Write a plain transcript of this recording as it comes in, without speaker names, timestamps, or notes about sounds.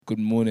Good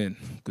morning.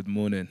 Good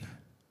morning.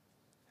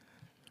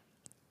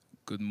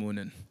 Good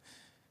morning.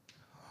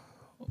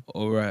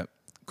 All right.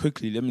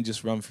 Quickly, let me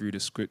just run through the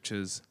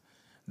scriptures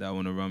that I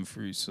want to run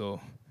through. So,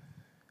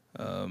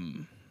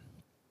 um,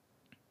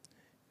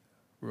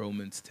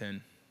 Romans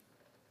 10,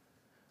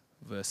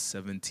 verse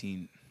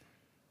 17.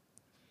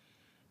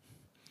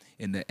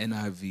 In the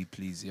NIV,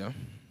 please, yeah?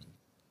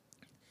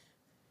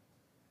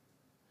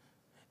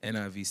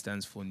 NIV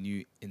stands for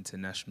New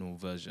International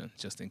Version,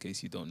 just in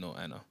case you don't know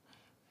Anna.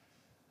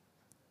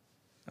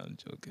 I'm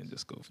joking,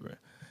 just go for it.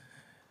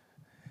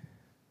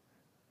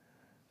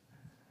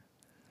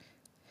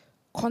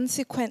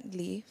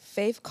 Consequently,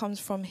 faith comes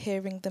from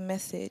hearing the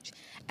message,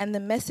 and the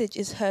message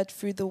is heard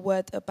through the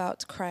word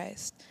about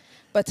Christ.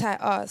 But I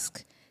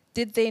ask,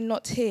 did they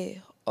not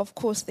hear? Of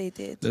course they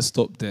did. Let's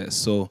stop there.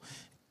 So,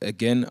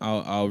 again,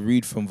 I'll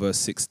read from verse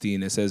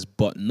 16. It says,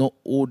 "But not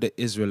all the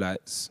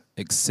Israelites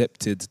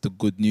accepted the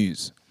good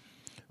news.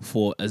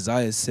 For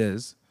Isaiah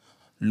says,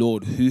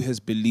 'Lord, who has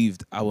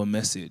believed our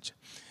message?'"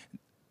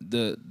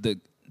 The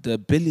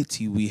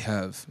ability we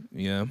have,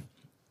 yeah,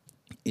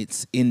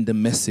 it's in the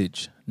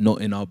message,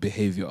 not in our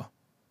behavior.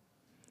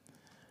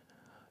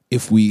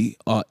 If we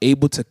are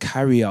able to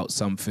carry out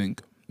something,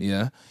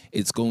 yeah,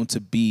 it's going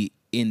to be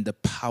in the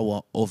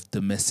power of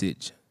the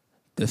message,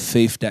 the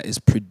faith that is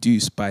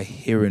produced by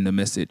hearing the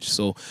message.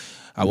 So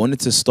I wanted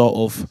to start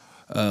off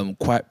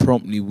quite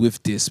promptly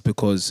with this,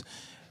 because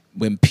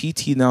when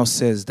PT now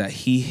says that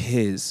he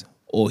hears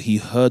or he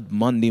heard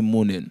Monday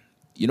morning,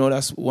 you know,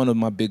 that's one of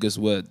my biggest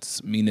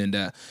words, meaning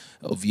that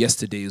of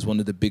yesterday is one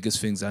of the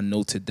biggest things I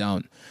noted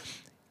down.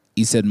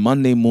 He said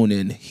Monday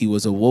morning he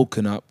was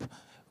awoken up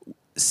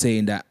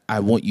saying that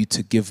I want you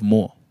to give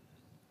more.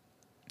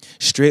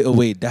 Straight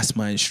away, that's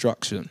my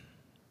instruction.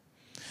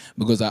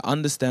 Because I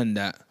understand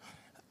that,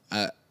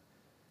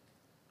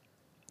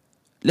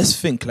 let's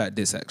think like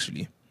this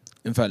actually.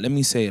 In fact, let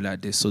me say it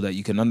like this so that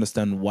you can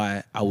understand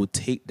why I would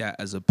take that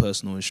as a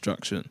personal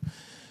instruction.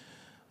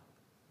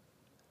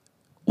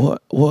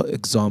 What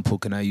example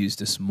can I use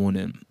this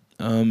morning?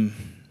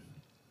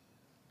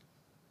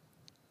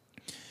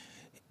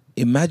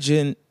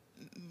 Imagine,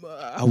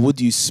 I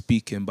would use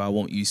speaking, but I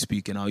won't use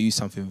speaking. I'll use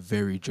something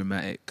very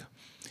dramatic.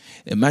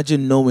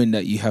 Imagine knowing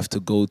that you have to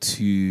go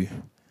to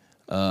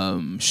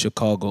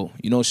Chicago.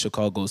 You know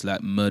Chicago's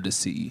like murder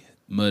city,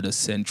 murder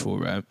central,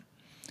 right?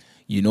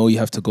 You know you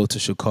have to go to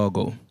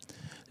Chicago.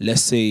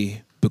 Let's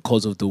say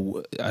because of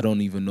I don't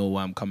even know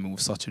why I'm coming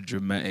with such a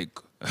dramatic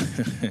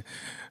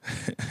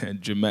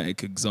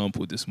dramatic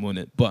example this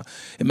morning. But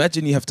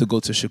imagine you have to go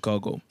to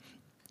Chicago.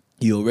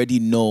 You already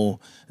know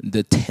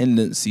the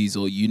tendencies,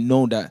 or you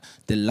know that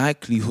the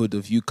likelihood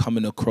of you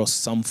coming across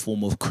some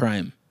form of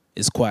crime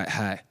is quite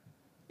high.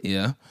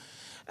 Yeah.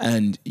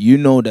 And you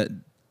know that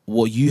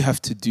what you have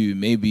to do,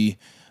 maybe,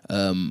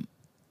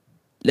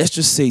 let's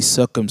just say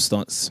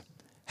circumstance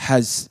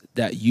has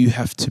that you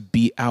have to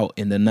be out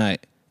in the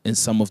night in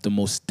some of the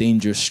most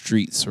dangerous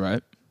streets,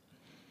 right?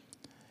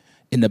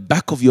 In the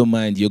back of your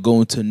mind, you're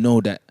going to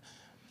know that,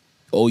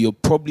 or you're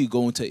probably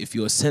going to, if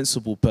you're a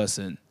sensible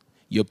person,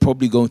 you're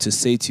probably going to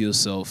say to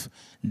yourself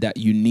that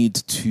you need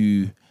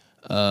to,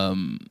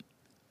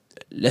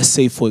 let's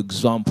say, for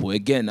example,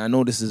 again, I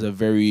know this is a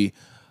very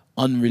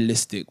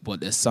unrealistic,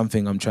 but there's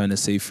something I'm trying to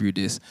say through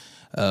this.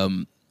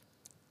 So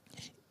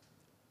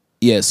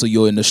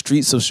you're in the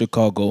streets of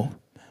Chicago.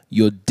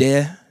 You're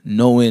there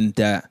knowing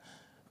that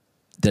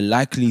the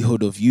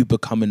likelihood of you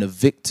becoming a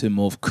victim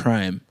of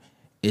crime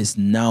is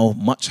now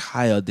much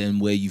higher than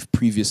where you've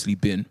previously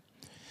been.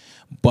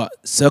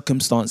 But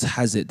circumstance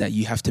has it that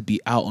you have to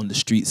be out on the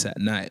streets at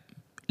night.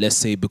 Let's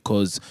say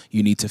because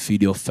you need to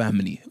feed your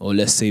family, or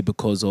let's say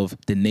because of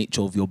the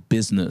nature of your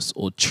business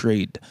or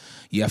trade,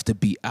 you have to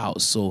be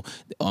out. So,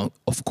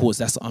 of course,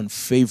 that's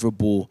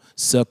unfavorable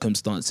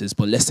circumstances.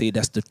 But let's say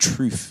that's the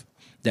truth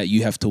that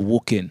you have to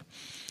walk in.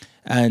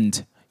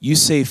 And you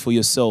say for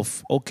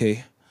yourself,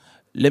 okay,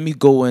 let me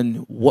go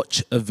and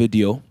watch a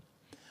video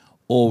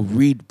or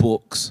read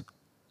books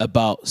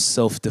about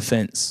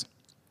self-defense.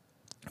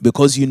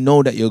 Because you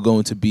know that you're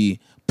going to be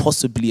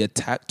possibly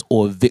attacked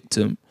or a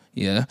victim,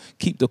 yeah?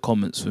 Keep the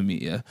comments for me,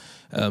 yeah?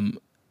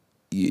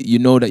 You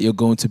know that you're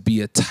going to be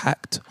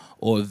attacked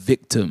or a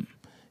victim,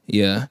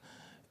 yeah?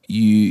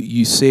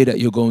 You say that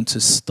you're going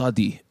to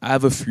study,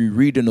 either through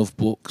reading of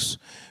books,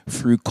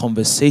 through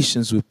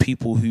conversations with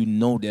people who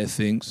know their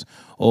things,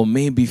 or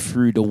maybe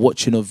through the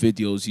watching of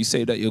videos. You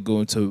say that you're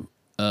going to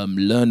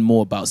learn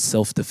more about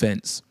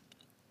self-defense.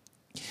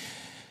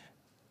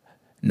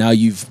 Now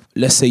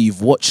let's say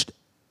you've watched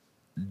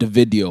the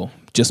video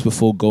just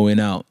before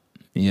going out,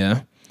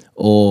 yeah?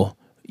 Or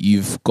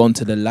you've gone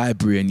to the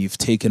library and you've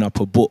taken up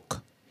a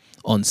book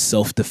on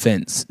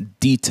self-defense,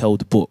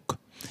 detailed book.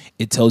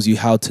 It tells you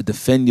how to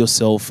defend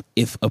yourself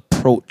if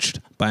approached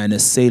by an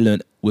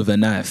assailant with a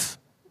knife,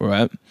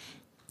 right?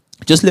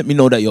 Just let me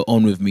know that you're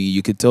on with me.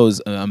 You could tell it's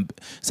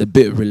a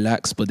bit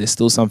relaxed, but there's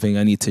still something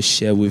I need to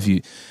share with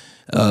you.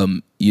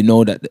 You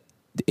know that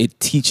it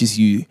teaches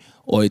you,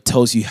 or it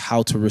tells you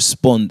how to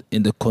respond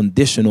in the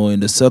condition or in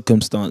the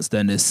circumstance that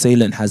an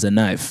assailant has a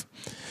knife.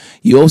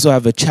 You also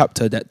have a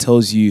chapter that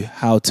tells you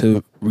how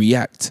to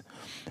react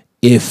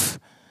if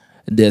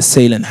the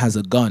assailant has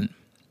a gun.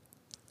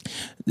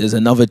 There's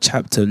another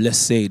chapter, let's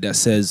say, that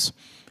says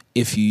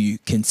if you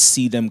can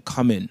see them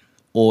coming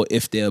or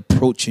if they're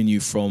approaching you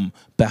from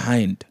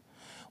behind.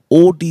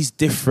 All these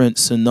different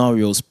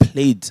scenarios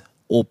played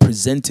or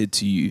presented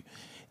to you,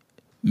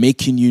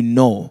 making you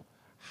know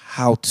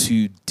how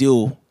to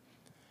deal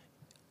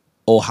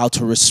or how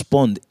to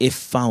respond if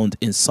found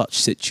in such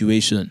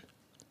situation.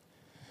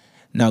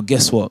 Now,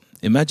 guess what?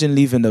 Imagine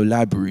leaving the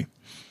library,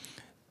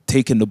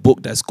 taking the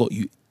book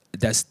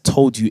that's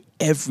told you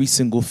every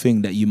single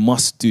thing that you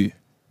must do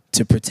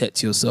to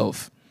protect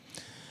yourself.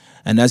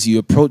 And as you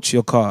approach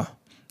your car,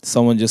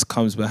 someone just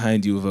comes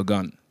behind you with a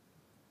gun.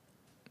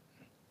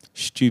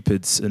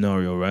 Stupid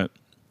scenario, right?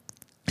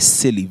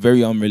 Silly,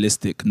 very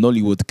unrealistic,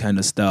 Nollywood kind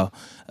of style,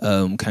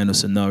 kind of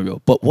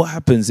scenario. But what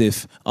happens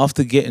if,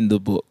 after getting the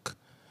book,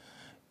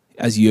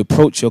 as you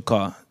approach your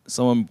car,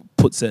 someone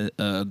puts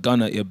a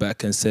gun at your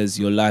back and says,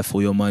 your life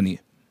or your money?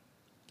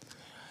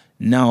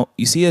 Now,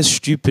 you see, as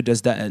stupid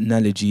as that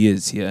analogy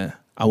is, yeah,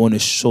 I want to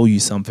show you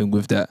something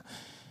with that.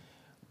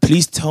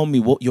 Please tell me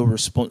what your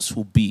response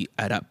will be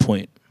at that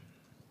point.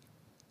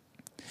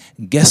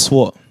 Guess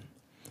what?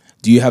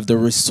 Do you have the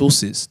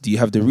resources? Do you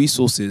have the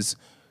resources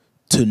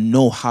to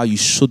know how you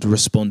should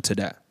respond to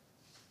that?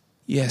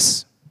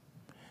 Yes.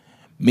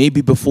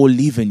 Maybe before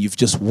leaving, you've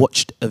just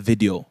watched a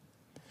video.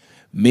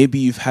 Maybe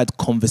you've had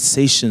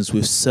conversations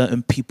with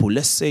certain people.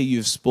 Let's say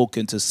you've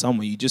spoken to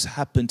someone. You just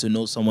happen to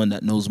know someone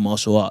that knows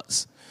martial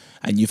arts,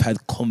 and you've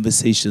had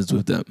conversations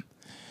with them.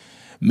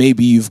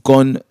 Maybe you've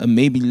gone,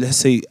 maybe let's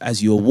say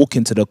as you're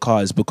walking to the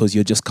car, it's because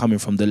you're just coming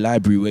from the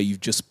library where you've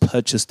just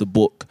purchased a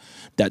book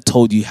that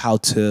told you how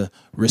to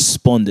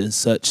respond in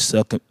such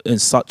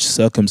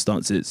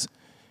circumstances.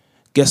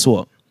 Guess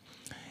what?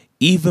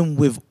 Even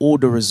with all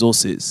the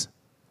resources,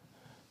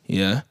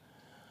 yeah,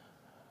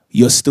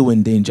 you're still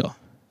in danger.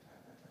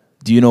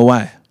 Do you know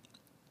why?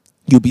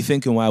 You'll be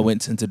thinking why I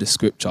went into the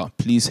scripture.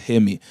 Please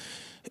hear me.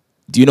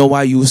 Do you know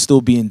why you will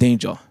still be in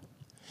danger?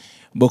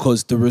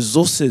 Because the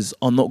resources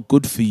are not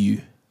good for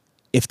you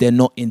if they're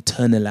not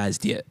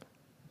internalized yet.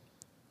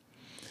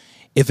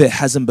 If it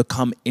hasn't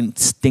become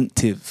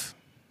instinctive.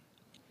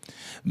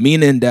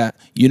 Meaning that,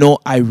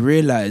 I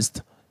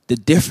realized the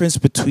difference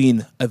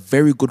between a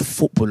very good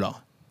footballer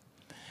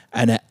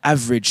and an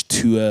average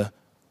to a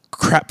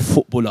crap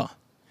footballer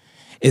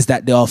is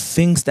that there are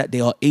things that they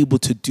are able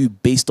to do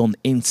based on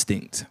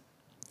instinct.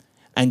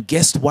 And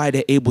guess why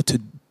they're able to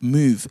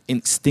move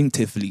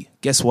instinctively?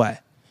 Guess why?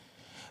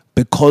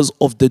 Because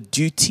of the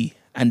duty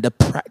and the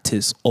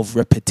practice of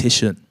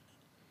repetition.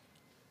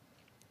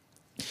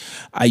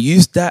 I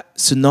use that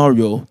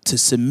scenario to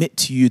submit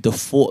to you the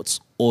thoughts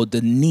or the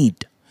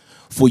need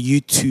for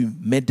you to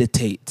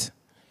meditate,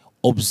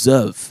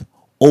 observe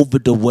over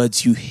the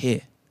words you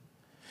hear.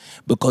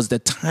 Because the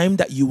time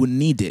that you will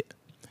need it,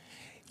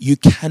 you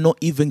cannot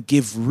even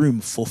give room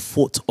for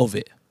thought of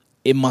it.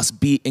 It must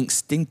be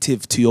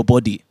instinctive to your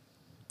body.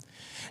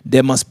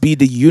 There must be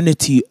the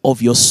unity of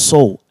your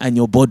soul and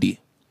your body.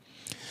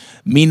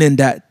 Meaning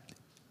that,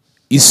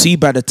 you see,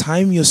 by the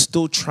time you're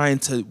still trying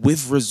to,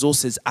 with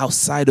resources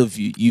outside of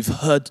you, you've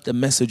heard the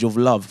message of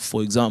love,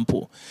 for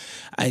example.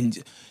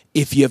 And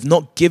if you have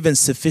not given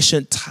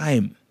sufficient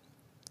time,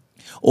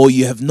 or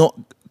you have not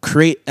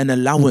create an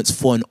allowance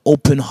for an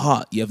open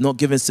heart. You have not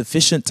given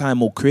sufficient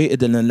time or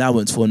created an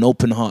allowance for an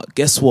open heart.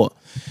 Guess what?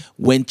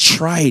 When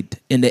tried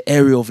in the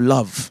area of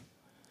love,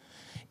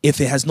 if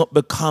it has not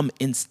become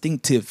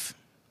instinctive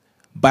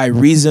by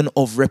reason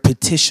of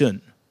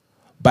repetition,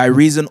 by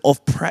reason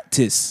of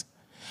practice,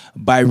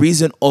 by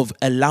reason of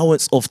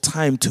allowance of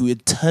time to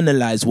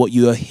internalize what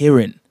you are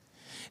hearing,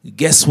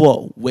 guess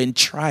what? When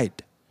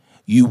tried,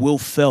 you will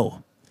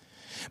fail.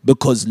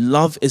 Because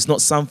love is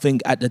not something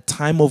at the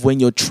time of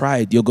when you're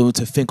tried, you're going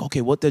to think,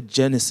 okay, what did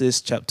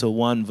Genesis chapter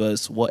 1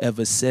 verse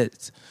whatever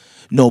says?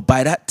 No,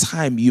 by that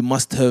time you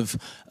must have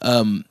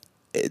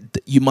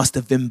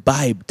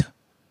imbibed.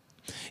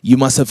 You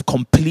must have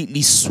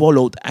completely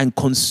swallowed and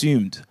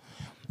consumed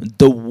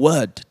the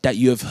word that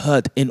you have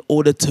heard in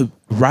order to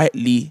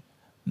rightly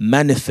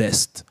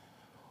manifest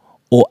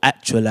or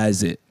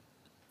actualize it.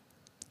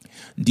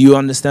 Do you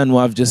understand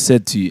what I've just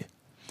said to you?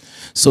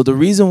 So the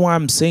reason why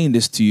I'm saying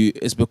this to you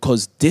is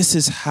because this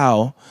is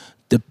how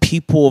the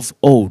people of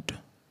old,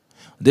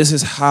 this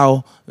is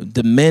how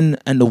the men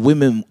and the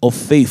women of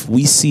faith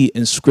we see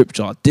in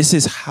scripture, this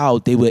is how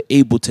they were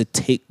able to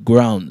take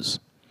grounds.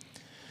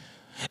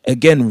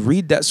 Again,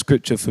 read that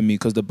scripture for me,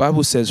 because the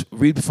Bible says,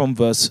 read from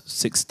verse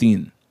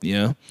 16,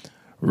 yeah?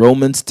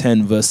 Romans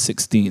 10 verse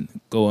 16.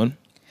 Go on.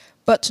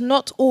 But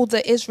not all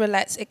the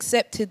Israelites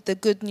accepted the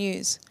good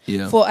news.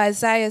 Yeah. For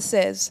Isaiah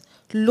says,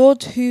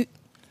 Lord, who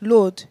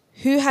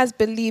has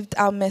believed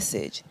our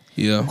message?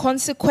 Yeah.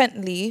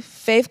 Consequently,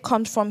 faith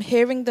comes from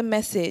hearing the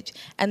message,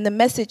 and the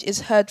message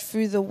is heard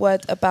through the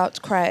word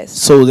about Christ.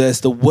 So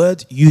there's the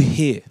word you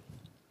hear.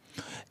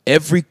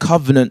 Every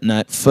covenant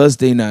night,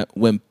 Thursday night,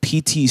 when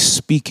PT is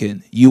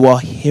speaking, you are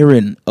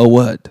hearing a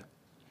word.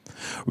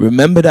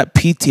 Remember that,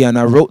 PT, and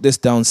I wrote this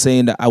down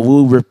saying that I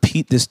will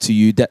repeat this to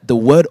you, that the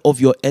word of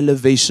your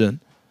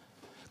elevation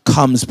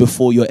comes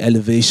before your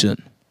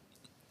elevation.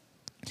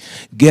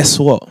 Guess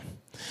what?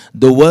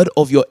 The word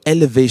of your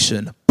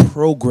elevation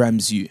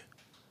programs you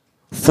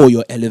for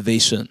your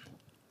elevation.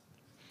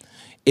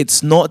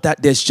 It's not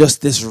that there's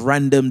just this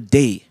random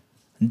day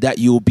that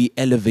you will be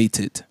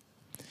elevated.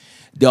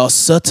 There are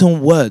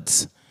certain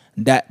words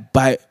that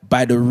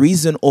by the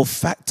reason or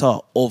factor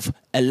of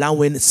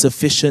allowing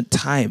sufficient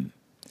time,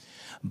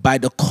 by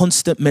the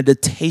constant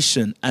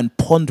meditation and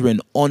pondering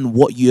on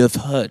what you have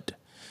heard,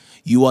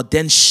 you are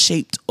then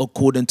shaped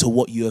according to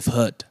what you have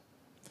heard.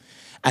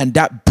 And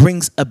that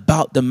brings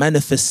about the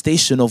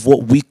manifestation of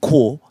what we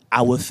call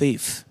our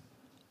faith.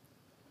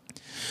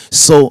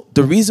 So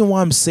the reason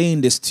why I'm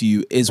saying this to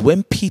you is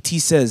when PT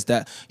says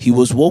that he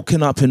was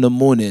woken up in the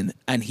morning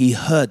and he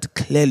heard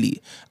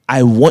clearly,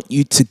 I want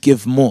you to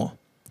give more.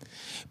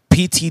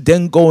 PT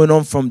then going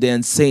on from there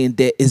and saying,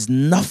 there is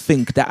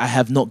nothing that I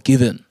have not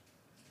given.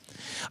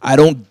 I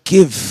don't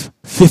give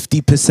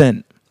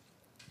 50%.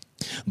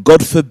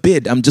 God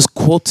forbid, I'm just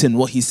quoting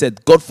what he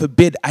said, God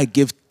forbid I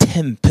give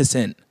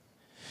 10%.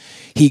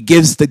 He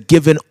gives the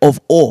giving of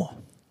all.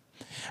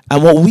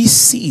 And what we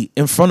see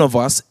in front of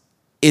us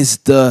is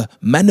the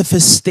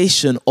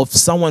manifestation of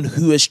someone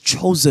who is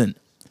chosen,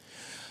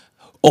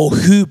 or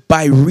who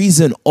by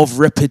reason of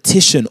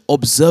repetition,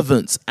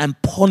 observance, and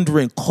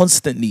pondering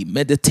constantly,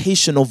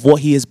 meditation of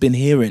what he has been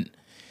hearing,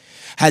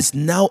 has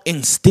now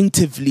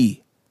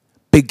instinctively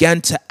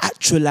began to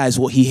actualize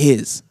what he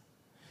hears.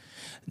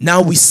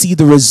 Now we see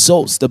the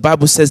results. The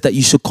Bible says that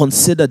you should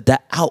consider the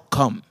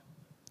outcome.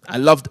 I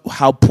loved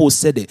how Paul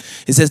said it.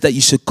 It says that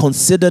you should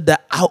consider the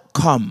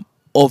outcome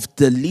of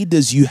the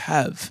leaders you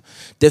have,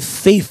 the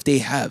faith they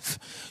have.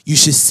 You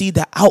should see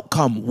the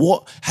outcome.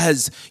 What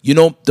has,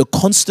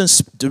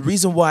 the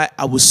reason why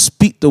I will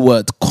speak the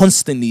word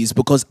constantly is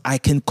because I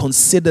can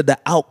consider the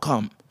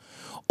outcome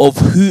of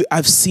who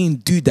I've seen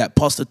do that,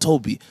 Pastor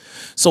Toby.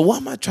 So what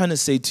am I trying to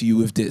say to you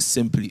with this?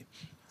 Simply,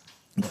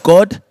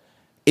 God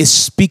is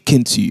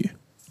speaking to you.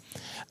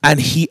 And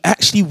he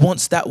actually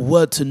wants that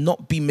word to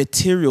not be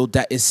material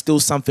that is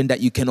still something that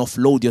you can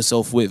offload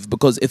yourself with.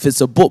 Because if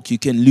it's a book, you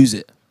can lose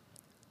it.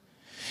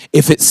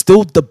 If it's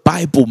still the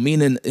Bible,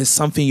 meaning it's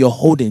something you're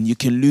holding, you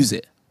can lose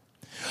it.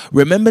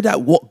 Remember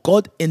that what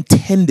God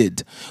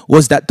intended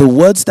was that the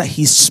words that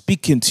he's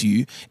speaking to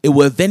you, it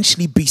will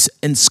eventually be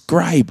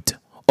inscribed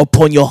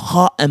upon your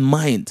heart and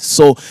mind.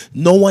 So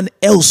no one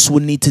else will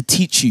need to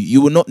teach you.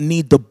 You will not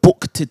need the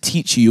book to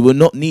teach you. You will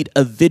not need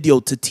a video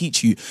to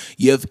teach you.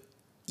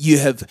 You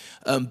have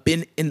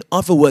been, in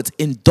other words,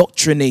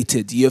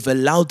 indoctrinated. You have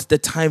allowed the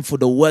time for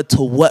the word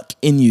to work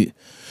in you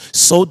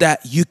so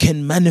that you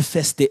can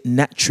manifest it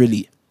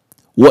naturally.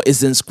 What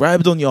is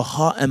inscribed on your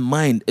heart and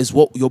mind is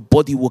what your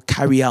body will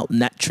carry out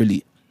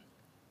naturally.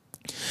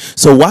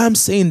 So why I'm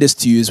saying this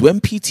to you is when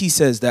PT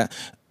says that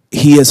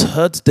he has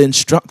heard the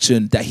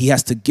instruction that he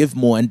has to give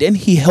more, and then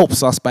he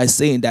helps us by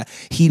saying that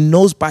he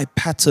knows by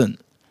pattern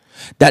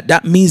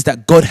that means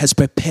that God has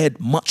prepared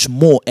much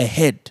more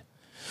ahead.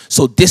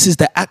 So this is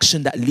the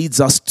action that leads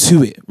us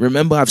to it.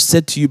 Remember, I've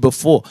said to you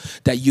before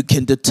that you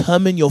can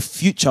determine your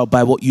future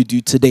by what you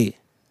do today.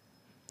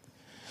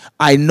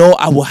 I know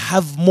I will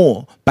have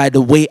more by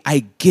the way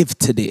I give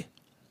today.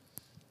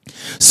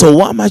 So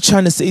what am I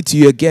trying to say to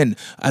you again?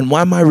 And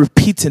why am I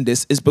repeating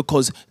this? Is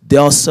because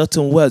there are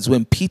certain words.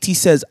 When PT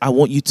says, I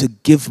want you to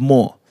give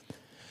more.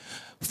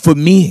 For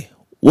me,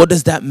 what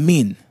does that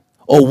mean?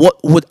 Or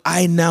what would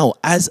I now,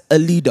 as a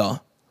leader,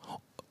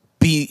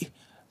 be...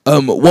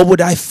 what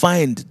would I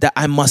find that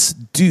I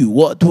must do?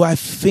 What do I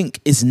think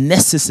is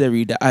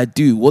necessary that I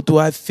do? What do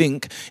I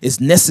think is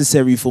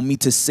necessary for me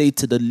to say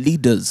to the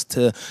leaders,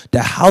 to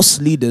the house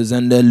leaders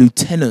and the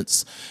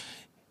lieutenants?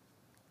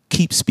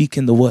 Keep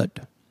speaking the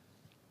word.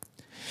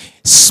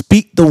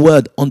 Speak the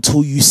word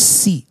until you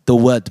see the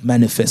word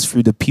manifest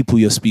through the people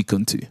you're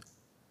speaking to.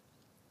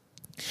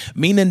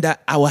 Meaning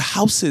that our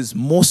houses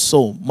more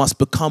so must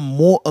become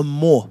more and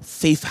more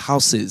faith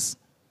houses.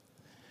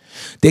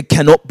 There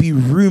cannot be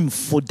room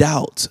for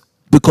doubt,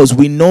 because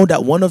we know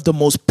that one of the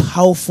most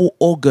powerful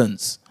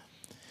organs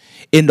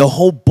in the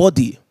whole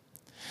body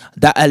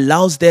that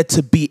allows there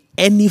to be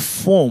any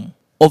form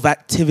of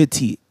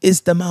activity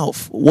is the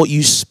mouth. What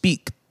you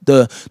speak,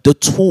 the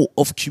tool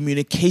of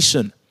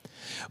communication,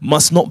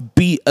 must not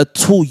be a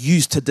tool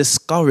used to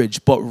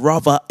discourage, but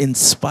rather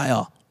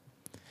inspire.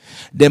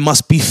 There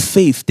must be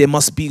faith. There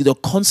must be the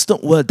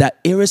constant word that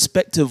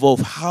irrespective of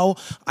how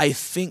I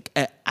think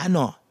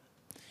Anna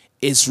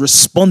is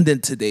responding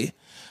today,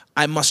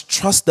 I must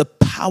trust the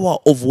power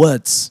of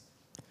words.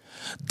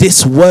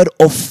 This word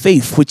of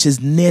faith which is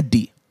near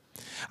thee.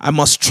 I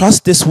must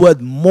trust this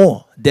word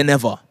more than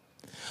ever.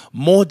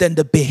 More than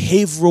the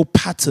behavioral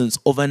patterns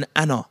of an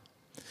Anna.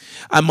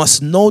 I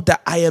must know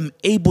that I am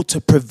able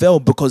to prevail,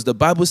 because the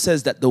Bible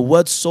says that the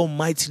word so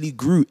mightily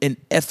grew in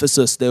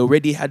Ephesus. They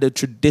already had a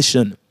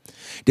tradition.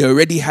 They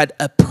already had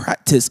a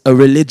practice, a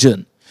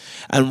religion.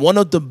 And one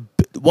of the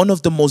one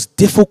of the most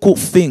difficult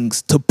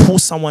things to pull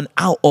someone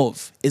out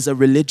of is a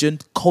religion,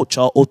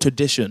 culture, or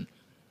tradition,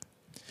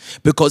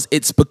 because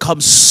it's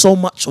become so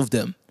much of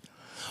them.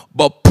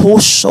 But Paul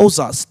shows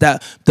us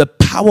that the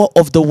power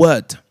of the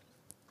word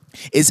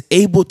is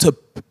able to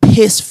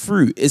pierce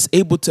through, is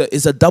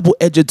a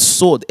double-edged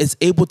sword, is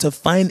able to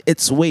find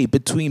its way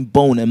between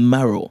bone and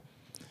marrow.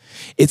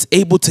 It's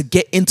able to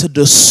get into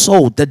the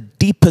soul, the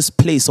deepest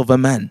place of a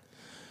man.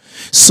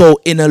 So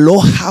in a low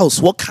house,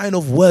 what kind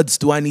of words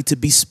do I need to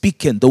be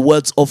speaking? The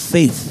words of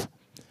faith,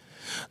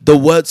 the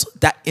words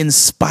that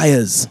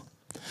inspires,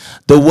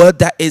 the word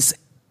that is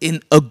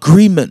in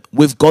agreement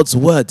with God's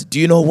word. Do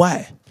you know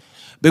why?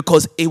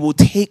 Because it will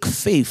take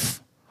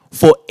faith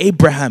for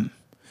Abraham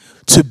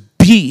to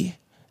be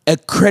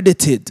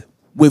accredited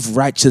with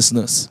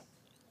righteousness,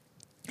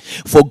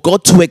 for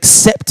God to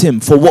accept him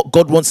for what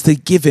God wants to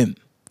give him.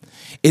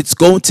 It's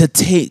going to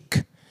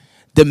take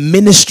the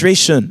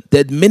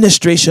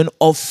administration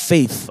of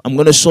faith. I'm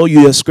going to show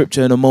you a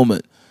scripture in a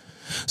moment.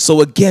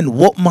 So again,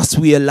 what must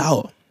we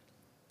allow?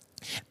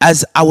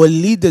 As our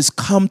leaders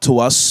come to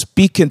us,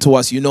 speaking to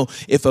us,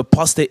 if a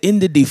pastor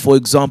Indidi, for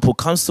example,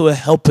 comes to a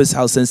helper's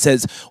house and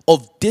says,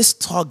 of this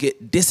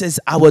target, this is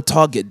our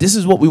target. This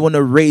is what we want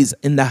to raise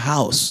in the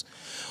house.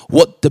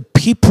 What the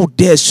people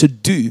there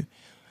should do,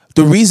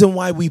 the reason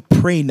why we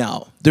pray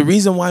now, the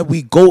reason why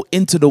we go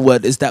into the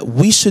word is that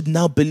we should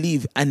now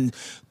believe and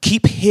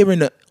keep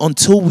hearing it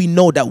until we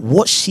know that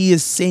what she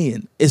is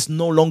saying is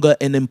no longer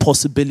an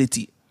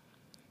impossibility.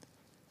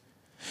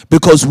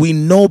 Because we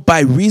know by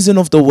reason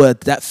of the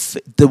word that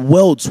the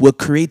worlds were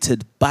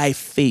created by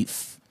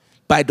faith,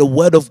 by the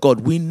word of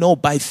God. We know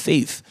by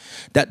faith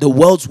that the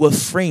worlds were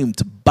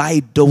framed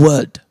by the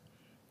word.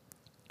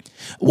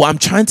 What I'm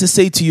trying to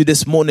say to you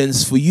this morning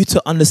is for you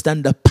to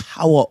understand the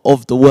power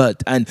of the word.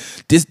 And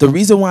the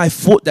reason why I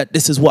thought that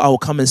this is what I will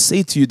come and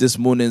say to you this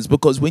morning is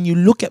because when you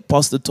look at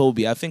Pastor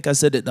Toby, I think I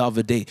said it the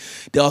other day,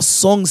 there are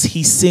songs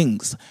he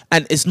sings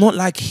and it's not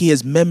like he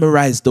has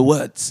memorized the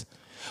words.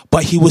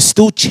 But he will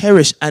still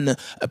cherish and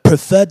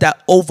prefer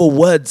that over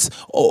words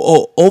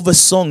or over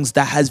songs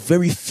that has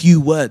very few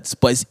words,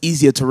 but it's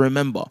easier to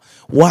remember.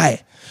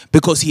 Why?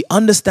 Because he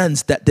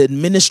understands that the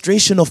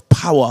administration of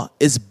power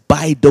is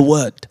by the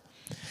word.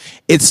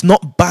 It's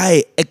not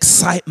by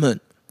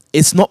excitement.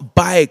 It's not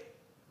by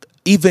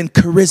even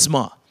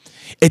charisma.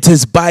 It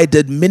is by the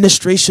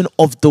administration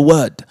of the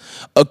word.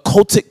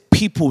 Occultic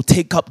people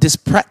take up this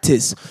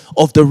practice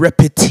of the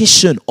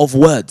repetition of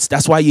words.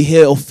 That's why you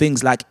hear of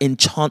things like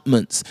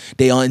enchantments.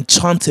 They are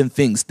enchanting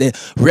things. The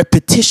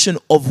repetition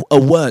of a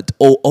word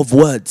or of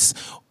words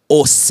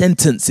or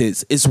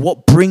sentences is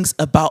what brings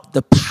about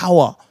the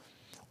power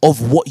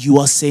of what you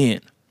are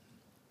saying.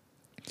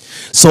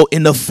 So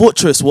in the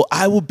fortress, what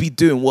I will be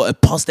doing,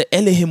 what Pastor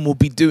Elohim will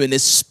be doing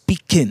is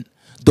speaking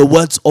the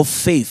words of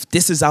faith.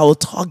 This is our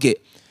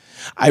target.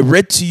 I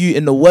read to you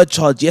in the word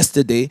charge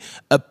yesterday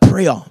a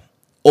prayer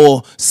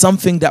or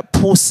something that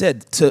Paul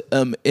said to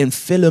in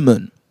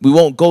Philemon. We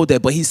won't go there,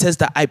 but he says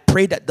that I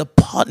pray that the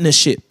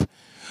partnership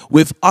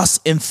with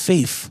us in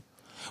faith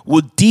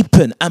will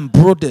deepen and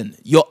broaden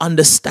your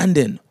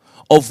understanding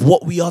of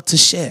what we are to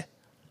share.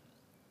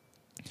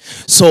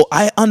 So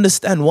I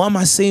understand. What am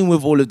I saying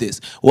with all of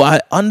this? What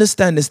I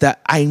understand is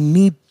that I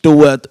need the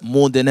word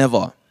more than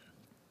ever.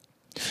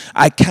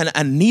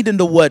 And needing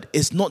the word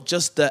is not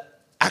just the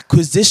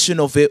acquisition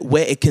of it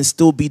where it can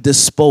still be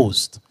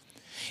disposed.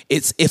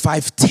 It's if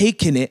I've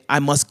taken it, I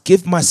must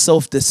give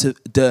myself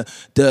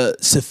the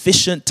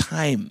sufficient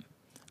time.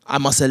 I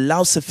must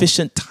allow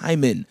sufficient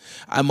time in.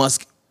 I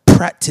must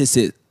practice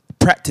it.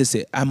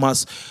 I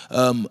must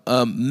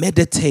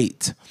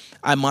meditate.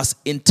 I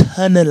must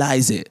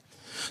internalize it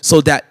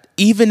so that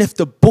even if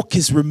the book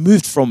is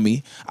removed from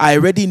me, I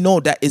already know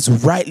that it's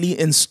rightly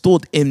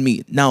installed in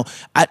me. Now,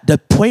 at the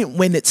point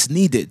when it's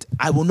needed,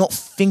 I will not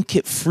think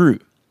it through.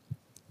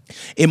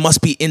 It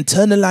must be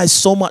internalized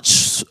so much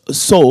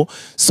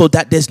so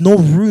that there's no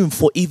room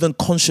for even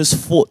conscious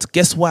thought.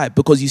 Guess why?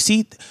 Because you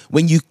see,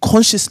 when you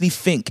consciously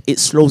think, it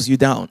slows you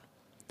down.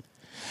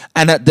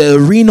 And at the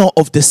arena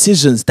of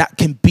decisions, that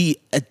can be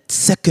a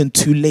second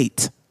too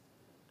late.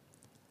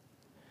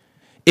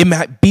 It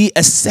might be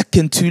a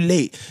second too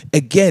late.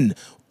 Again,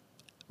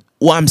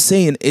 what I'm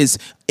saying is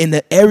in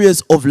the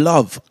areas of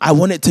love, I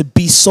want it to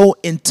be so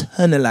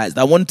internalized.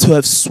 I want to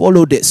have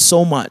swallowed it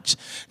so much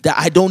that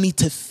I don't need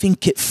to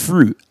think it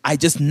through. I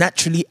just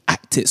naturally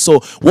act it. So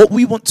what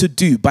we want to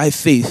do by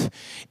faith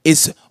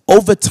is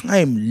over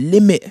time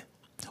limit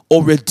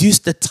or reduce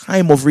the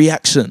time of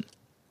reaction,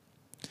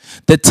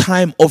 the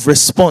time of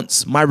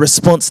response, my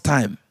response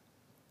time.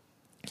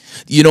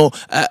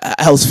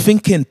 I was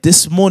thinking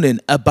this morning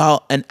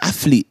about an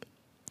athlete.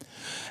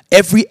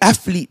 Every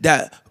athlete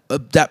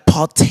that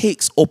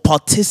partakes or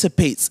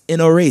participates in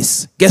a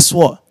race, guess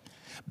what?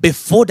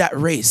 Before that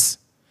race,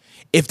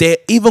 if they're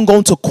even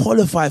going to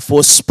qualify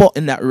for a spot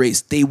in that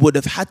race, they would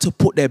have had to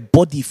put their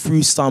body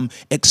through some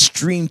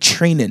extreme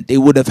training. They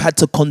would have had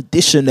to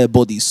condition their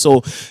body.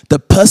 So the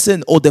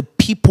person or the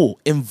people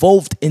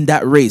involved in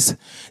that race,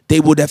 they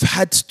would have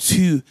had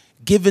to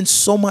given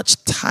so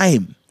much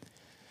time,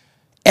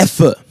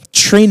 effort,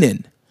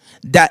 training,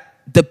 that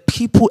the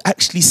people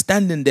actually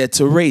standing there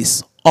to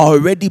race are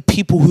already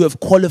people who have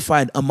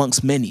qualified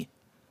amongst many.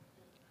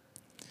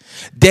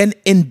 Then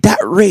in that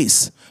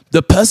race,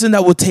 the person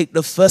that will take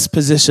the first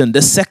position,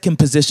 the second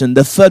position,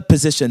 the third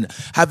position,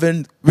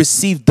 having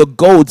received the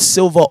gold,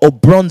 silver, or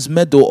bronze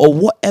medal, or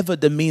whatever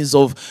the means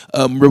of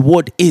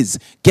reward is,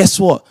 guess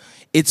what?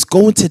 It's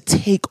going to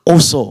take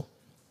also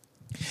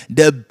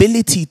the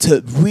ability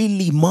to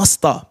really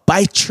master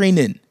by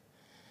training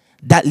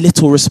that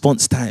little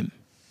response time.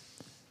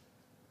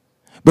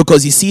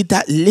 Because you see,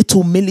 that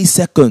little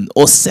millisecond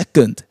or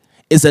second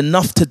is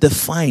enough to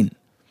define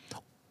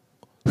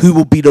who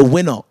will be the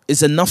winner,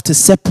 is enough to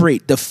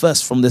separate the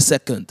first from the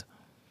second.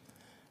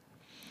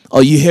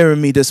 Are you hearing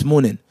me this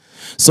morning?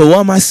 So what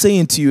am I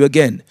saying to you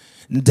again?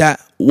 That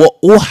what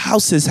all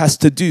houses has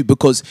to do,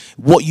 because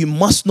what you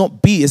must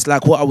not be is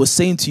like what I was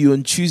saying to you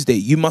on Tuesday.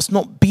 You must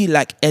not be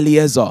like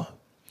Eliezer,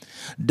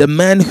 the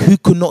man who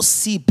could not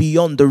see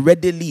beyond the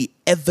readily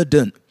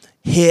evident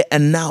here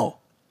and now.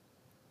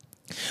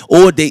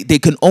 Or they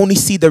can only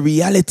see the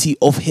reality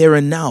of here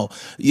and now.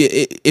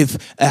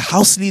 If a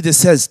house leader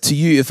says to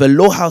you, if a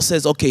law house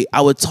says, okay,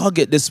 our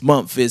target this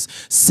month is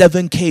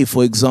 7K,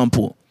 for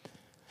example,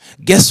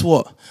 guess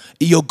what?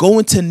 You're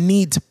going to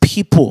need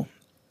people.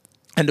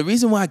 And the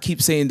reason why I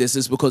keep saying this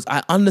is because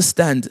I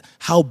understand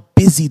how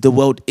busy the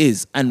world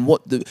is, and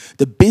what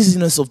the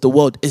busyness of the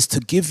world is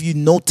to give you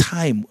no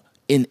time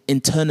in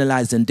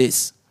internalizing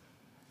this.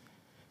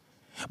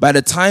 By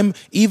the time,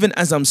 even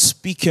as I'm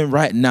speaking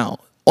right now,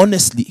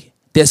 honestly,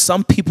 there's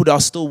some people that are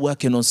still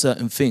working on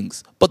certain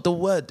things. But the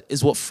word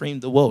is what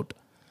framed the world.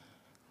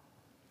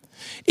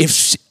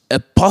 If a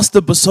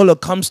Pastor Basola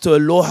comes to a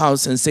law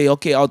house and say,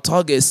 okay, our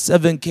target is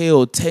 7K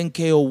or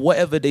 10K or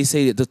whatever they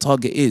say that the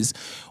target is,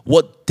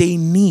 what they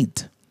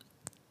need,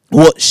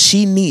 what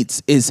she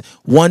needs is,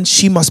 one,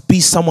 she must be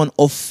someone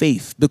of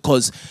faith,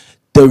 because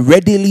the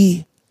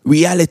readily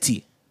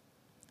reality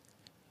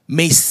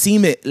may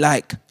seem it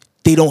like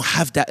they don't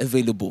have that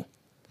available.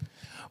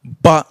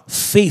 But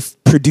faith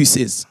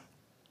produces.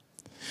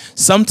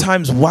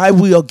 Sometimes why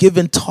we are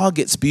given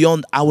targets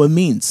beyond our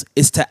means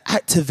is to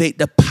activate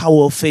the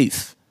power of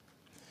faith.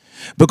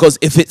 Because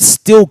if it's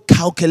still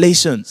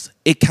calculations,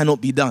 it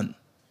cannot be done.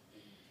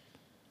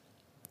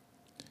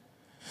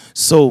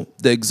 So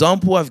the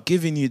example I've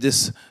given you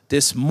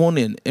this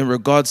morning in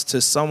regards to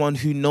someone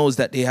who knows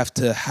that they have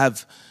to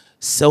have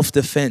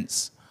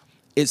self-defense,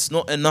 it's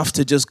not enough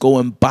to just go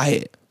and buy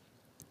it.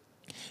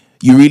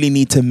 You really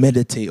need to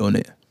meditate on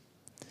it.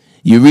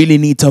 You really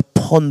need to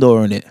ponder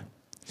on it.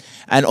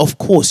 And of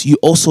course, you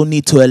also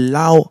need to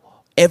allow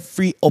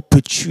every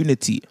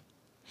opportunity.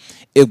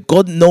 If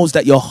God knows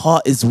that your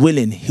heart is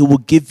willing, He will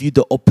give you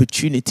the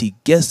opportunity.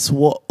 Guess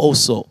what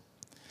also?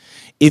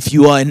 If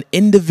you are an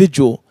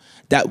individual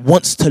that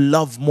wants to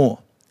love more,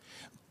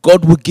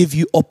 God will give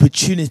you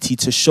opportunity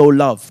to show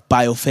love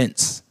by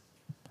offense.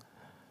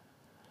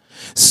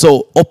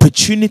 So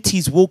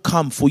opportunities will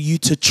come for you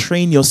to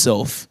train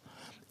yourself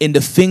in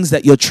the things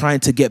that you're trying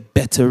to get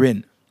better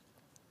in.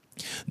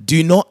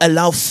 Do not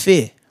allow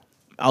fear.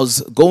 I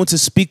was going to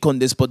speak on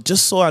this, but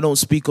just so I don't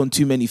speak on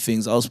too many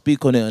things, I'll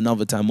speak on it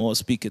another time, or I'll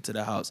speak it to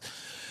the house.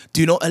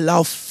 Do not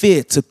allow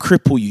fear to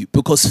cripple you,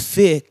 because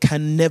fear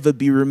can never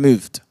be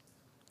removed.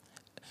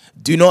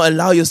 Do not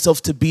allow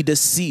yourself to be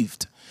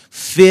deceived.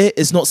 Fear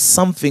is not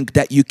something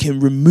that you can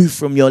remove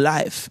from your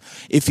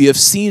life. If you have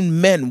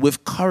seen men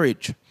with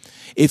courage,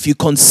 if you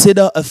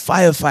consider a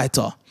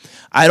firefighter,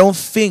 I don't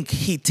think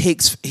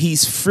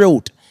he's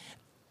thrilled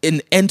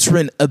in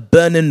entering a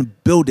burning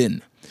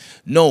building.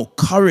 No,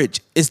 courage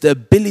is the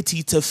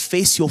ability to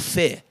face your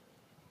fear,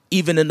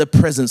 even in the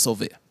presence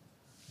of it.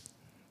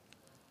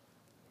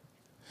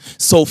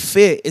 So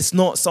fear is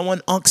not,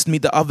 someone asked me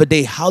the other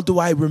day, how do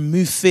I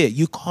remove fear?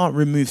 You can't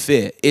remove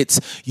fear. It's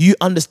you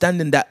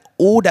understanding that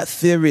all that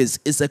fear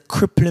is a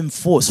crippling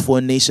force for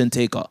a nation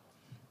taker.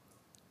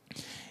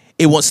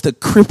 It wants to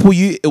cripple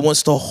you. It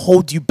wants to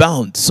hold you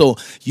bound. So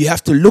you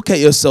have to look at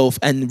yourself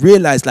and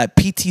realize, like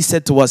PT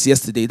said to us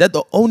yesterday, that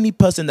the only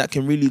person that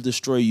can really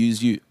destroy you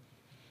is you.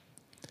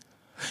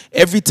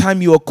 Every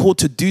time you are called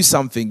to do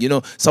something,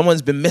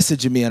 someone's been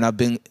messaging me and I've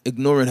been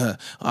ignoring her.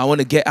 I want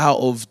to get out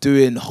of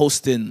doing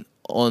hosting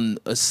on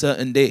a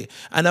certain day.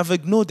 And I've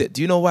ignored it.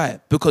 Do you know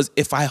why? Because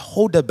if I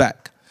hold her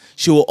back,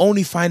 she will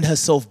only find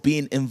herself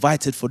being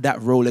invited for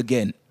that role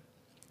again.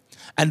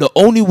 And the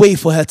only way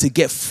for her to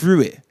get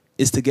through it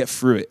is to get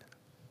through it,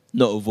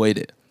 not avoid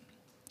it.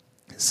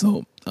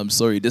 So I'm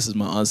sorry, this is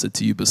my answer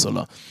to you,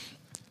 Basola.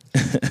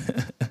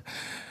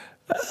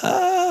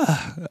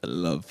 I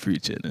love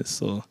preaching it.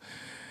 So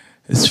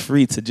it's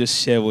free to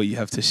just share what you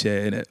have to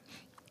share in it.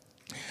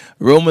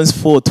 Romans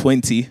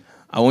 4:20.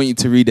 I want you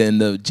to read it in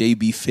the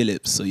J.B.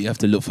 Phillips. So you have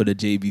to look for the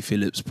J.B.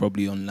 Phillips,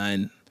 probably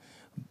online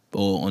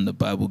or on the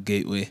Bible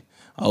Gateway.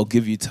 I'll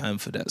give you time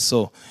for that.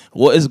 So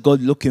what is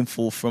God looking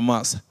for from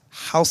us?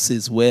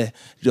 Houses where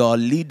there are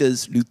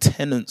leaders,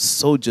 lieutenants,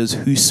 soldiers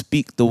who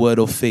speak the word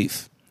of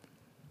faith.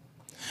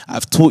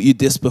 I've taught you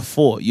this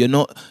before. You're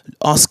not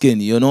asking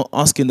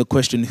the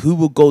question, who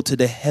will go to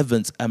the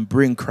heavens and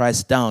bring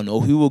Christ down,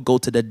 or who will go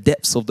to the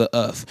depths of the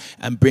earth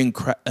and bring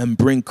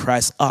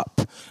Christ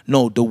up?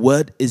 No, the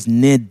word is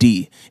near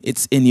thee.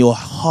 It's in your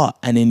heart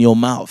and in your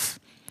mouth.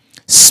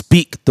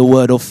 Speak the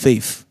word of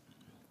faith.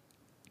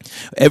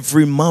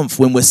 Every month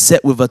when we're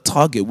set with a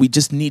target, we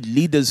just need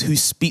leaders who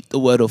speak the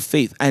word of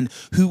faith and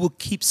who will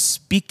keep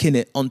speaking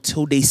it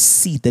until they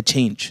see the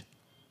change.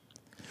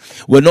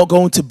 We're not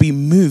going to be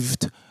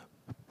moved,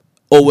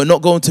 or we're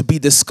not going to be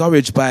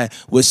discouraged by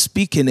we're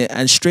speaking it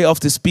and straight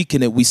after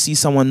speaking it, we see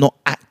someone not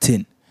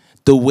acting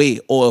the way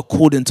or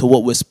according to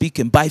what we're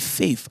speaking. By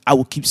faith, I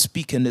will keep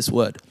speaking this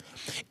word.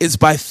 It's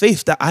by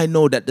faith that I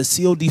know that the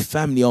COD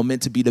family are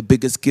meant to be the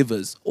biggest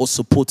givers or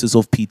supporters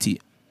of PT.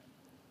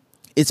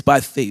 It's by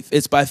faith.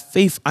 It's by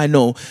faith I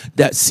know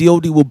that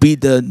COD will be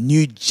the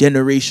new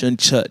generation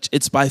church.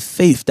 It's by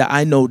faith that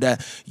I know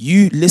that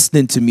you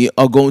listening to me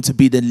are going to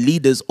be the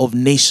leaders of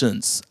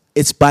nations.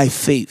 It's by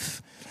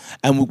faith.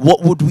 And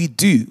what would we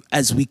do?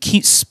 As we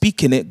keep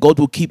speaking it, God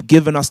will keep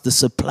giving us the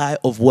supply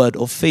of word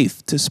of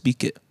faith to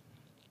speak it.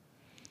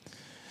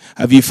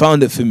 Have you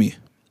found it for me?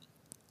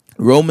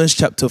 Romans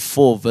chapter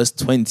 4 verse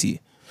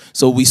 20.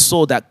 So we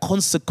saw that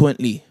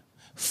consequently,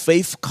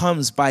 faith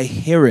comes by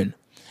hearing,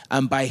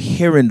 and by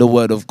hearing the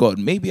word of God.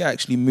 Maybe I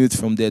actually moved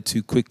from there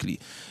too quickly.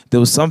 There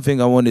was something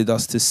I wanted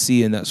us to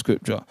see in that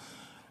scripture.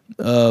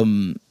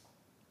 I'll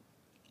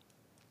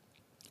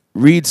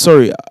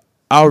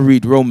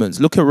read Romans.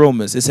 Look at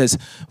Romans. It says,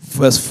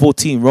 verse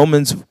 14.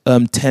 Romans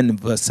 10,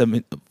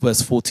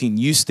 verse 14.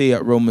 You stay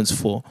at Romans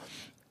 4.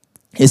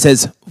 It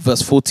says,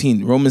 verse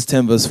 14. Romans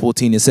 10, verse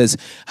 14. It says,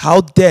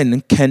 how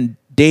then can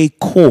they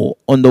call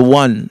on the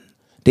one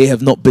they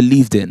have not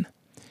believed in?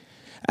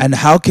 And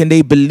how can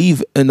they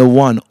believe in the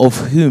one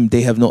of whom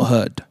they have not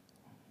heard?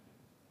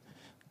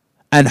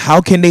 And how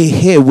can they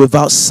hear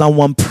without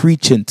someone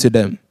preaching to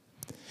them?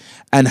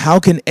 And how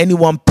can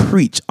anyone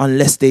preach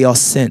unless they are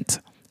sent?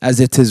 As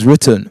it is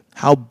written,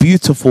 how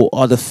beautiful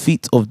are the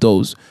feet of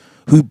those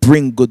who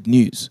bring good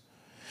news.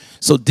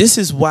 So this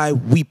is why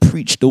we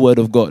preach the word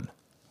of God.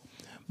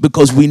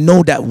 Because we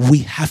know that we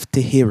have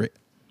to hear it.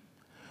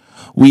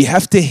 We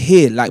have to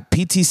hear, like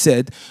PT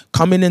said,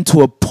 coming into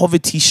a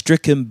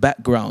poverty-stricken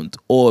background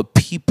or a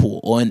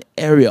people or an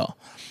area,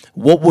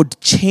 what would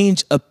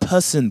change a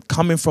person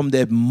coming from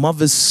their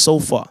mother's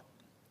sofa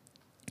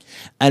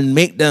and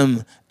make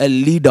them a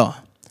leader,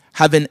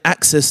 having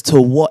access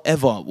to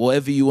whatever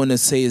you want to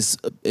say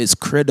is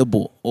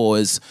credible or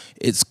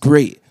it's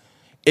great.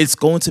 It's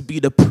going to be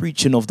the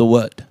preaching of the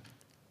word.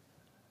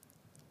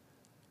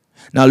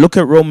 Now look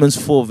at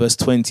Romans 4 verse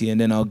 20, and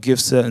then I'll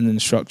give certain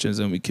instructions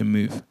and we can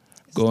move.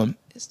 Go on.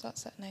 It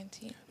starts at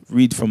 19.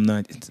 Read from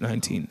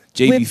 19.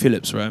 J.B.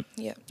 Phillips, right?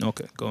 Yeah.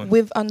 Okay, go on.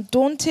 With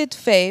undaunted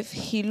faith,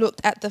 he looked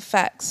at the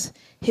facts,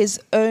 his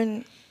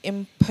own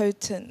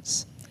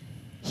impotence.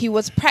 He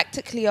was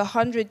practically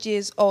 100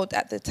 years old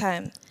at the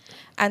time,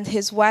 and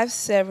his wife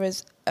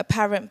Sarah's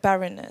apparent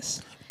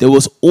barrenness. There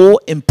was all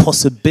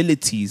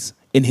impossibilities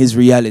in his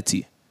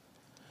reality.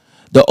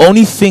 The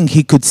only thing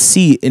he could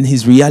see in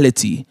his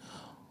reality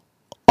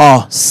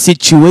are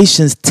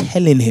situations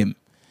telling him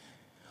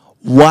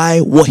why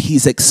what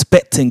he's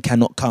expecting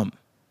cannot come.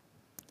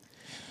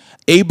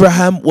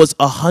 Abraham was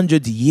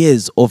 100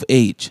 years of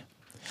age.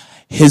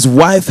 His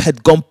wife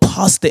had gone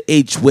past the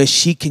age where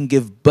she can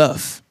give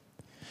birth.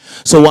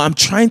 So what I'm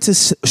trying to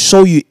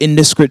show you in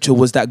this scripture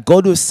was that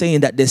God was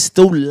saying that there's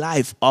still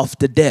life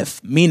after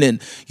death, meaning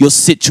your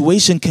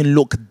situation can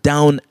look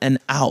down and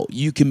out.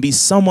 You can be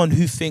someone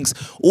who thinks,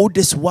 all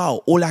this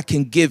while, all I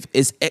can give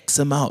is X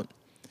amount.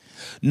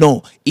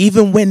 No,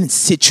 even when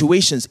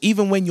situations,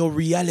 even when your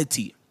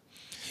reality,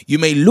 you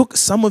may look,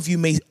 some of you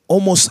may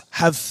almost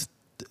have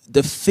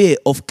the fear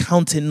of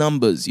counting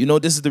numbers. You know,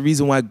 this is the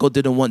reason why God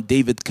didn't want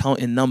David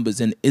counting numbers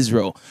in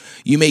Israel.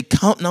 You may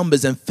count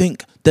numbers and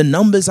think the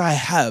numbers I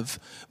have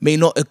may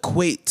not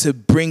equate to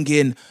bring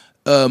in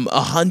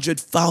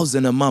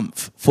 100,000 a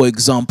month, for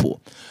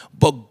example.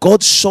 But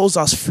God shows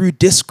us through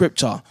this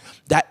scripture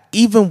that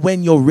even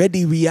when your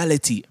ready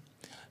reality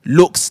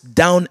looks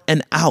down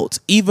and out,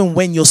 even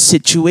when your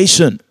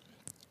situation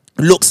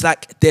looks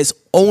like there's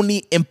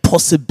only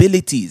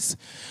impossibilities,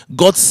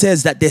 God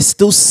says that there's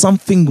still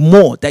something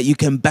more that you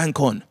can bank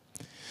on.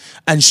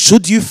 And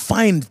should you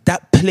find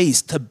that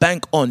place to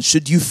bank on,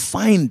 should you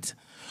find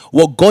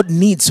what God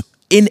needs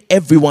in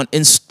everyone,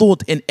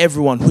 installed in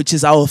everyone, which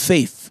is our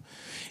faith,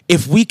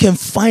 if we can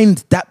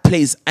find that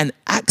place and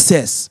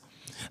access,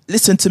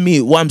 listen to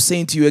me, what I'm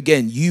saying to you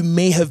again, you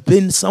may have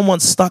been someone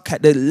stuck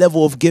at the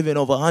level of giving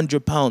of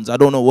 £100. I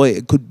don't know what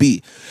it could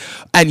be.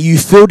 And you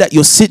feel that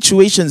your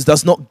situations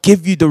does not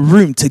give you the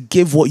room to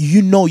give what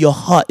you know your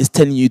heart is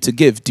telling you to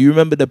give. Do you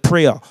remember the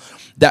prayer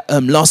that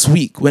last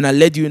week when I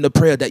led you in the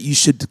prayer that you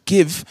should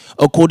give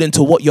according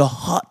to what your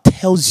heart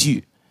tells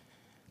you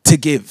to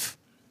give?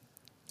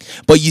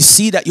 But you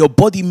see that your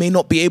body may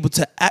not be able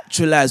to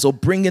actualize or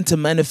bring into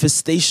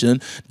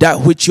manifestation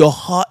that which your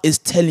heart is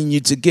telling you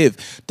to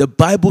give. The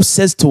Bible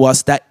says to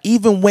us that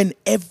even when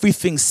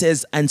everything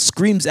says and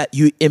screams at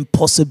you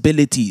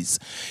impossibilities,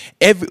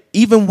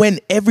 even when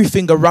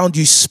everything around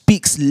you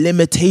speaks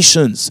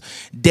limitations,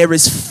 there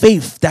is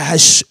faith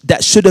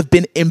that should have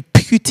been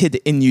imputed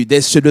in you.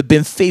 There should have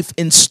been faith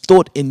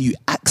installed in you.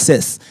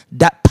 Access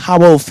that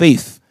power of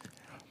faith.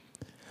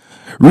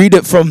 Read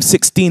it from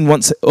 16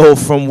 once, or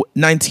from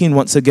 19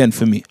 once again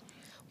for me.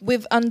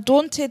 With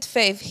undaunted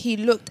faith, he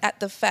looked at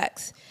the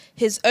facts.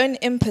 His own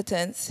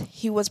impotence.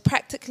 He was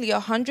practically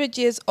 100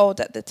 years old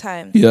at the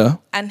time. Yeah.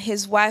 And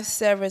his wife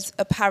Sarah's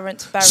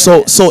apparent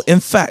barrenness. So in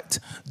fact,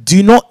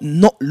 do not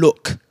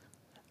look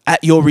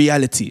at your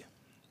reality.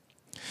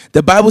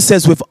 The Bible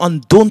says with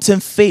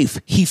undaunted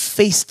faith, he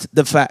faced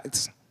the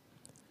facts.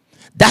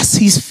 That's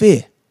his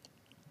fear.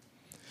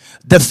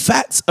 The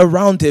facts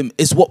around him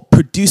is what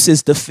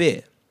produces the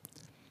fear.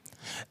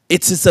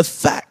 It is a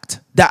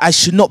fact that I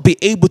should not be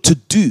able to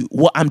do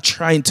what I'm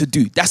trying to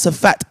do. That's a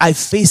fact. I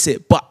face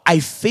it, but I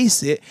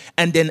face it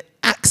and then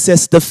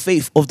access the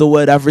faith of the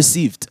word I've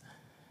received.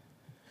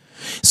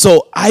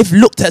 So I've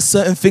looked at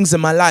certain things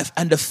in my life,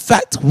 and the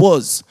fact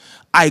was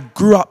I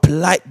grew up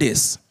like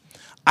this.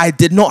 I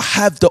did not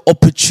have the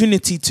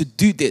opportunity to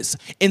do this.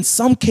 In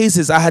some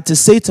cases, I had to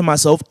say to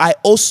myself, I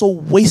also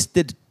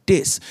wasted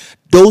this.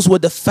 Those were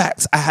the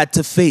facts I had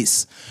to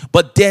face.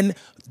 But then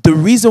the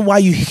reason why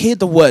you hear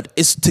the word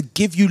is to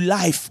give you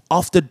life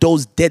after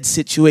those dead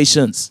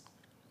situations.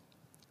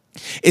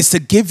 It's to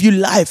give you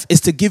life. It's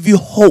to give you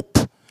hope.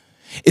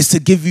 It's to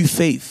give you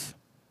faith.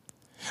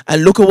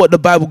 And look at what the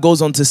Bible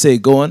goes on to say.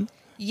 Go on.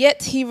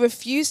 Yet he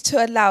refused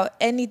to allow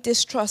any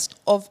distrust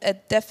of a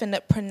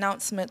definite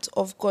pronouncement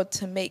of God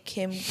to make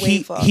him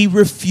waver. He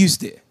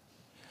refused it.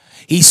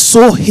 He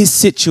saw his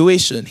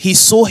situation. He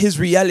saw his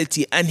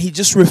reality, and he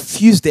just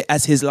refused it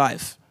as his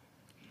life.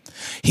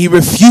 He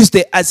refused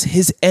it as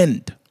his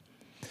end.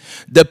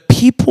 The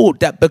people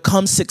that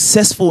become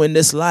successful in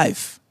this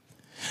life,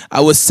 I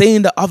was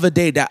saying the other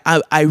day that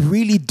I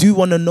really do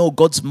want to know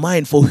God's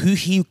mind for who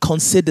he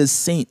considers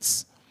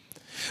saints.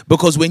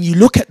 Because when you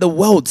look at the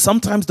world,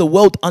 sometimes the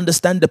world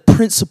understands the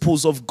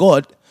principles of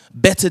God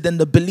better than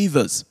the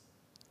believers,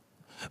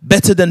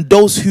 better than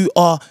those who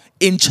are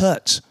in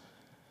church.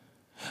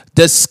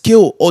 The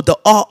skill or the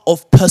art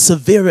of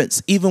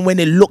perseverance, even when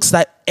it looks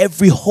like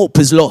every hope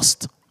is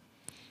lost.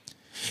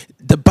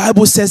 The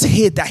Bible says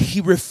here that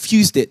he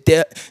refused it.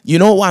 You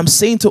know what I'm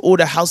saying to all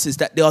the houses,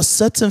 that there are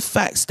certain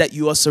facts that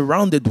you are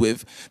surrounded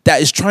with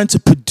that is trying to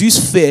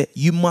produce fear.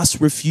 You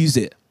must refuse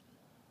it.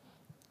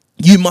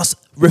 You must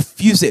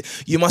refuse it.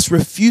 You must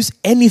refuse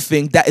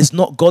anything that is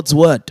not God's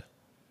word.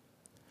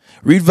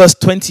 Read verse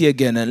 20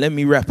 again and let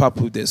me wrap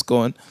up with this. Go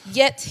on.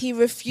 Yet he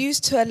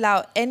refused to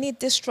allow any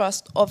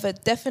distrust of a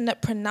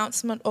definite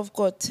pronouncement of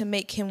God to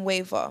make him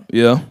waver.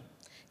 Yeah.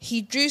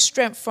 He drew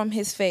strength from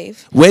his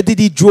faith. Where did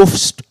he draw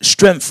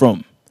strength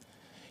from?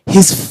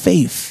 His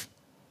faith.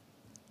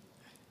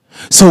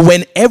 So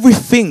when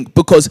everything,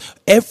 because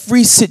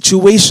every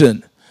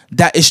situation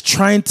that is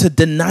trying to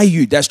deny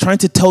you, that's trying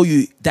to tell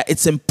you that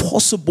it's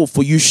impossible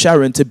for you,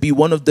 Sharon, to be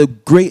one of the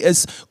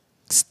greatest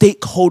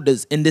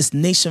stakeholders in this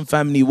nation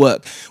family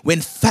work.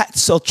 When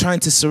facts are trying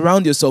to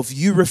surround yourself,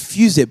 you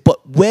refuse it.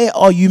 But where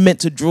are you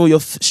meant to draw your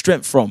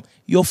strength from?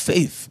 Your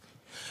faith.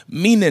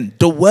 Meaning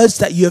the words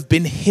that you have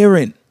been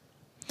hearing.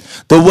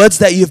 The words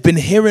that you've been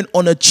hearing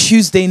on a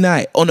Tuesday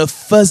night, on a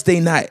Thursday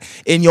night,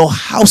 in your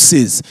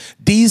houses.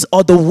 These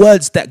are the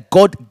words that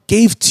God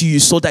gave to you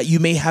so that you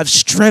may have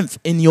strength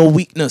in your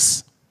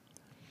weakness.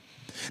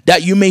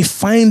 That you may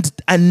find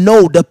and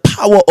know the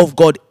power of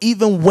God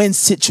even when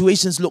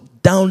situations look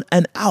down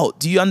and out.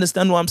 Do you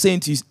understand what I'm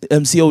saying to you,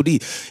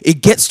 COD?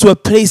 It gets to a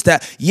place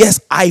that, yes,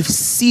 I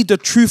see the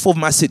truth of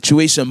my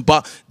situation,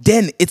 but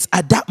then it's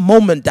at that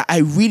moment that I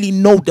really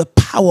know the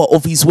power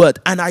of his word,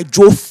 and I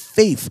draw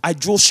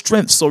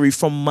strength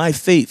from my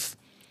faith.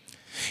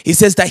 He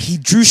says that he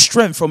drew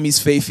strength from his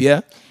faith,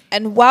 yeah?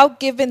 And while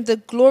giving the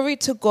glory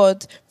to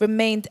God,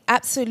 remained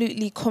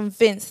absolutely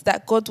convinced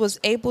that God was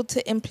able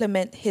to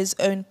implement his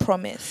own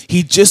promise.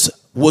 He just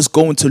was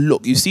going to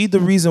look. You see, the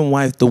reason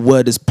why the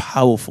word is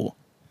powerful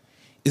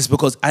is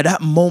because at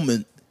that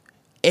moment,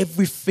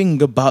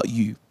 everything about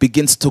you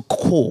begins to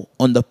call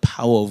on the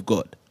power of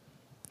God.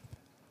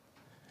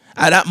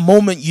 At that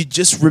moment, you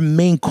just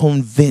remain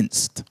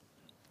convinced.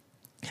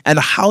 And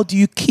how do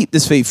you keep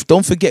this faith?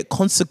 Don't forget,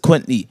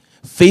 consequently,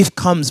 faith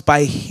comes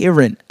by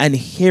hearing, and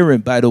hearing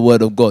by the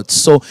word of God.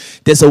 So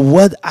there's a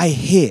word I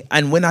hear,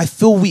 and when I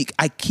feel weak,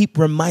 I keep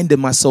reminding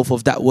myself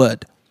of that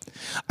word.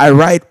 I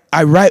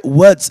write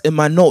words in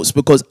my notes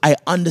because I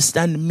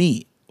understand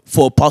me.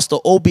 For Pastor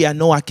Obi, I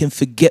know I can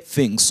forget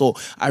things. So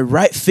I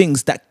write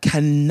things that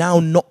can now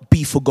not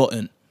be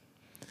forgotten.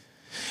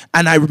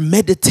 And I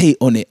meditate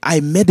on it. I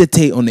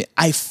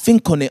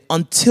think on it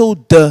until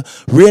the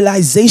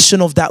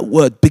realization of that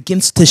word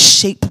begins to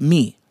shape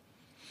me.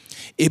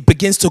 It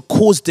begins to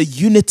cause the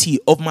unity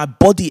of my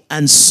body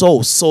and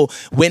soul. So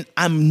when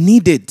I'm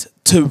needed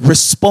to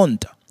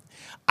respond.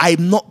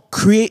 I'm not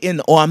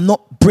creating, or I'm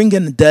not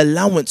bringing the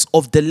allowance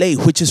of delay,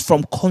 which is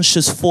from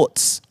conscious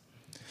thoughts.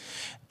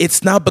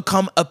 It's now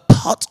become a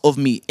part of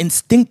me.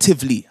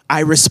 Instinctively, I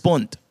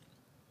respond.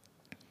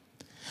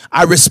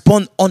 I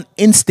respond on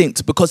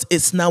instinct because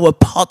it's now a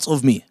part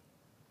of me.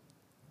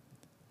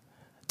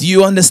 Do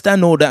you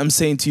understand all that I'm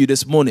saying to you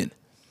this morning?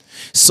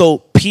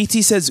 So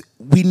PT says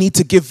we need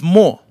to give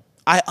more.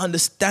 I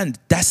understand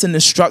that's an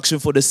instruction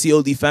for the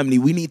COD family.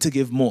 We need to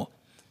give more.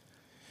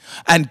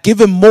 And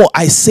giving more,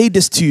 I say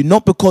this to you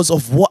not because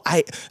of what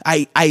I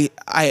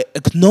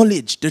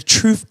acknowledge the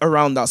truth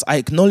around us. I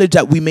acknowledge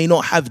that we may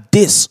not have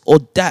this or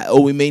that,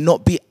 or we may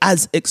not be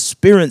as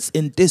experienced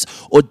in this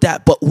or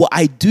that. But what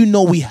I do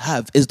know we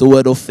have is the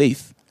word of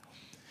faith.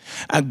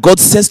 And God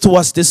says to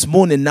us this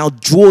morning, now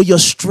draw your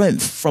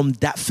strength from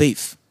that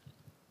faith.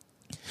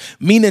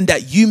 Meaning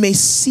that you may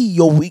see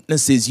your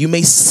weaknesses, you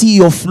may see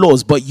your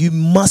flaws, but you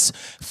must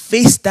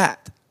face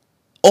that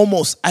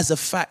almost as a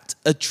fact,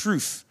 a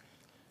truth.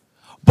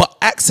 But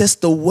access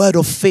the word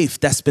of faith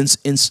that's been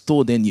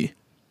installed in you.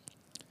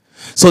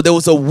 So there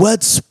was a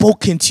word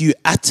spoken to you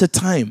at a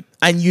time,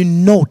 and you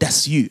know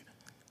that's you.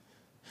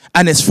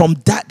 And it's from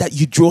that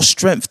you draw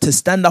strength to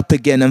stand up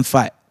again and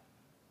fight.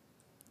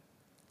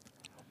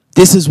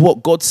 This is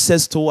what God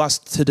says to us,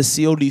 to the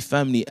COD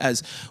family,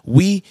 as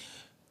we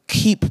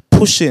keep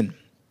pushing,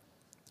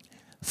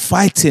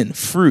 fighting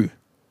through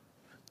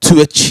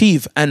to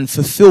achieve and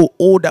fulfill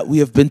all that we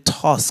have been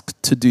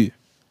tasked to do.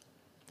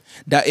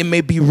 That it may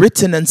be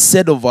written and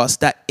said of us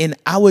that in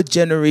our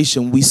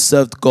generation we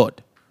served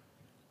God.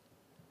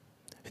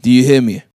 Do you hear me?